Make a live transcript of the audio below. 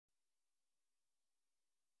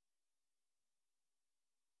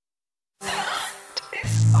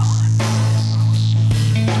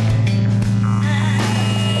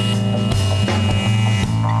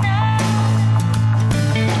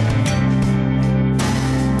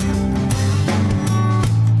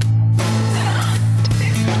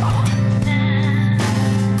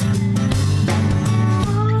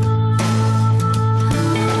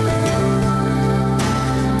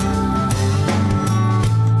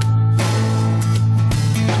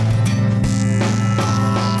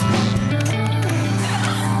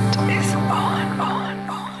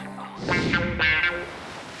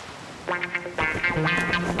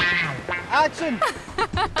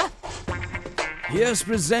Here's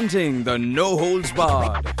presenting the no holds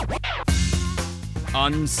barred,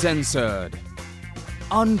 uncensored,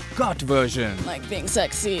 uncut version. Like being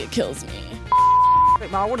sexy, it kills me.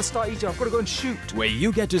 Man, I want to start eating. I've got to go and shoot. Where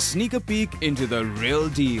you get to sneak a peek into the real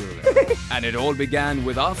deal. And it all began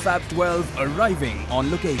with our Fab 12 arriving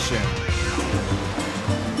on location.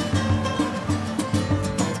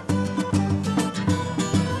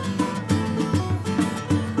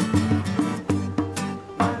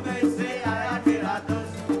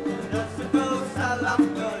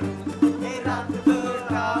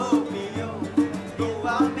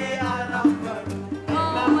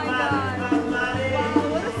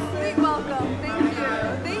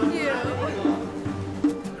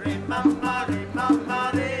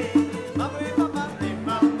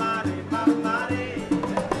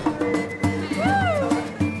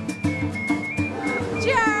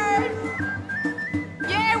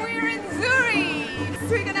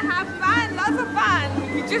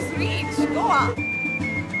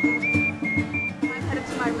 I'm headed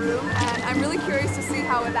to my room and I'm really curious to see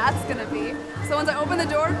how that's gonna be. So once I open the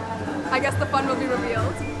door, I guess the fun will be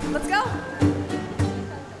revealed. Let's go!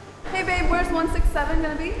 Hey babe, where's 167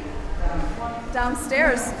 gonna be?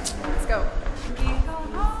 Downstairs. Let's go.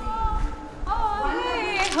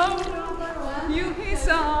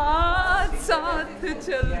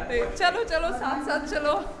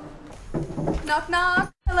 Knock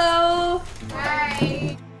knock. Hello.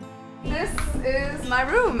 Hi. This is my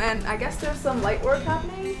room and I guess there's some light work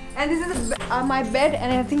happening. And this is my bed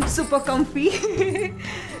and I think super comfy.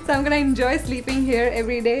 So I'm gonna enjoy sleeping here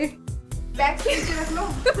every day. We'll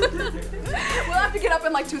have to get up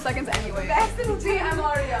in like 2 seconds anyway. See, I'm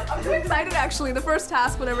already up. I'm too excited actually. The first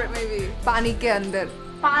task, whatever it may be. Pani ke andar.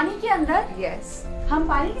 Pani ke andar? Yes. Hum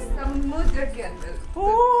pani ke samudra ke andar.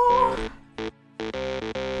 Oh.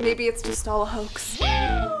 Maybe it's just all a hoax.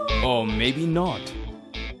 Or maybe not.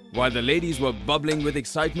 While the ladies were bubbling with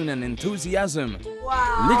excitement and enthusiasm,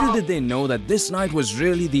 little did they know that this night was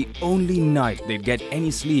really the only night they'd get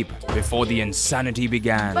any sleep before the insanity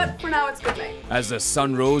began. But for now, it's good night. As the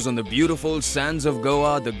sun rose on the beautiful sands of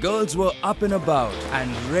Goa, the girls were up and about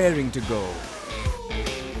and raring to go.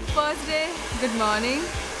 First day, good morning.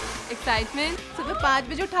 Excitement. सुबह 5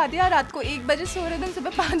 बजे उठा दिया, रात को 1 बजे सो रहे थे,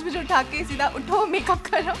 सुबह 5 बजे उठा के सीधा उठो, makeup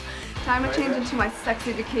करो. Time to change into my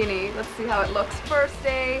sexy bikini. Let's see how it looks. First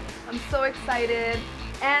day, I'm so excited.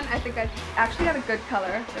 And I think I actually got a good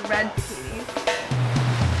color, the red bikini.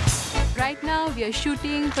 Right now, we are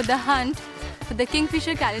shooting for the hunt for the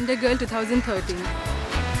Kingfisher Calendar Girl 2013.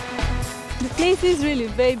 The place is really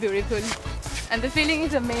very beautiful and the feeling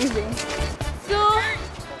is amazing. So,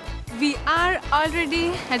 we are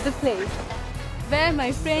already at the place where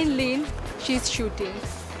my friend Lynn, she's shooting.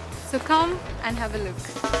 So come and have a look.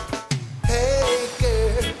 Hey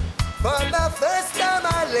girl, for the first time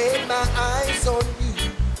I laid my eyes on you,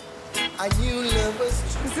 I knew love was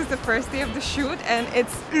true. This is the first day of the shoot and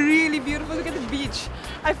it's really beautiful. Look at the beach.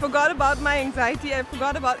 I forgot about my anxiety, I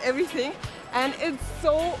forgot about everything and it's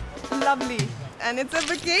so lovely. And it's a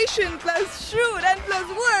vacation plus shoot and plus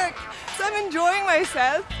work. So I'm enjoying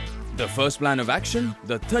myself. The first plan of action,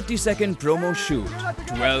 the 30-second promo shoot.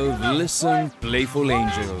 12 listen, playful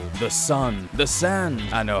angels, the sun, the sand,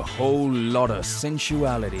 and a whole lot of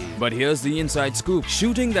sensuality. But here's the inside scoop.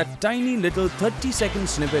 Shooting that tiny little 30-second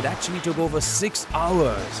snippet actually took over 6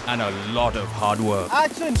 hours and a lot of hard work.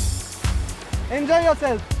 Action! Enjoy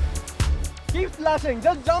yourself. Keep splashing.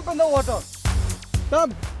 Just jump in the water.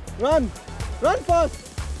 Come. Run. Run fast.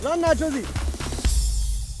 Run naturally.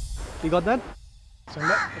 You got that?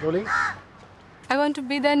 Rolling. I want to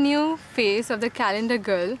be the new face of the calendar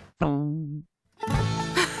girl.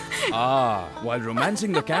 While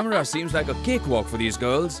romancing the camera seems like a cakewalk for these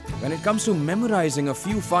girls, when it comes to memorizing a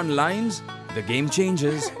few fun lines, the game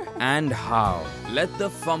changes. And how? Let the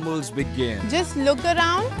fumbles begin. Just look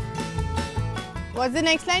around. What's the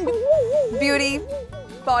next line? Beauty,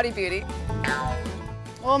 body beauty.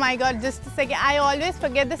 Oh my god, just a second. I always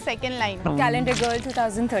forget the second line. Calendar Girl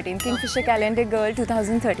 2013, Kingfisher Calendar Girl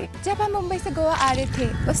 2013. जब हम मुंबई से गोवा आ रहे थे,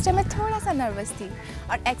 उस time मैं थोड़ा सा nervous थी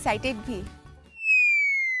और एक्साइटेड भी.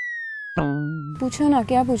 पूछो ना,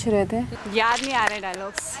 क्या पूछ रहे थे? याद नहीं आ रहे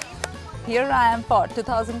dialogues. Here I am for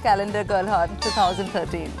 2000 Calendar Girl Hunt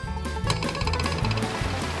 2013.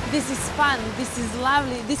 This is fun, this is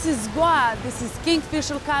lovely, this is Goa, this is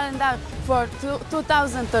Kingfisher Calendar for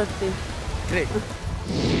 2013. Great.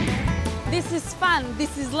 This is fun,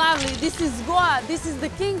 this is lovely, this is Goa, this is the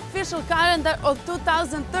Kingfisher Calendar of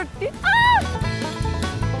 2013.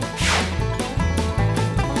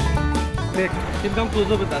 Nick, can come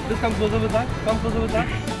closer with that. Just come closer with that. Come closer with that.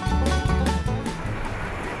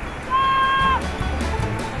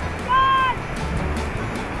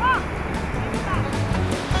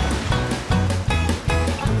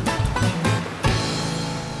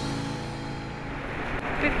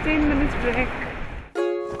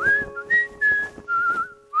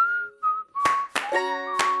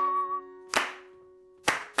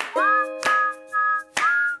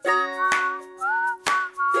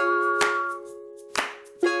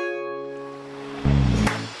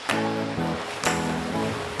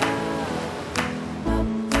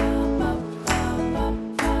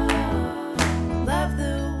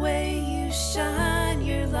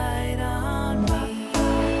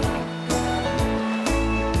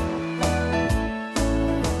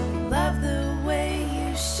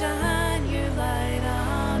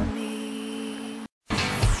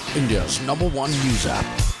 India's #1 news app.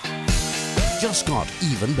 Just got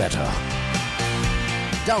even better.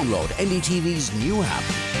 Download NDTV's new app.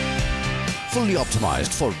 Fully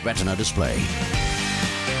optimized for retina display.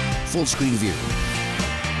 Full screen view.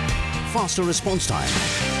 Faster response time.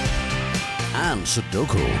 And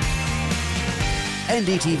Sudoku.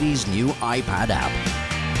 NDTV's new iPad app.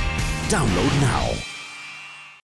 Download now.